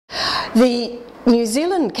The New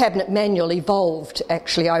Zealand Cabinet Manual evolved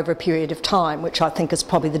actually over a period of time, which I think is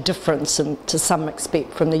probably the difference to some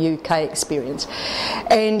respect from the UK experience.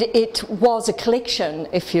 And it was a collection,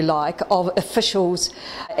 if you like, of officials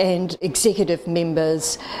and executive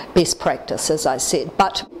members' best practice, as I said.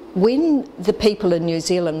 But when the people in New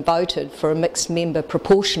Zealand voted for a mixed member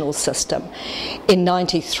proportional system in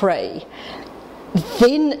 '93,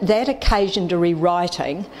 then that occasioned a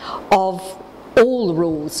rewriting of all the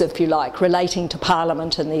rules, if you like, relating to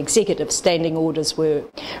Parliament, and the executive standing orders were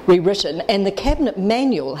rewritten, and the Cabinet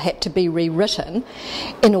Manual had to be rewritten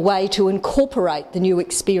in a way to incorporate the new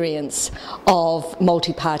experience of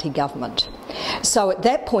multi-party government. So at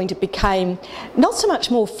that point it became not so much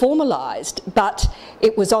more formalised, but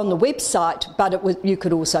it was on the website, but you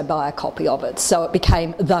could also buy a copy of it. So it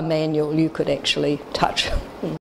became the manual you could actually touch.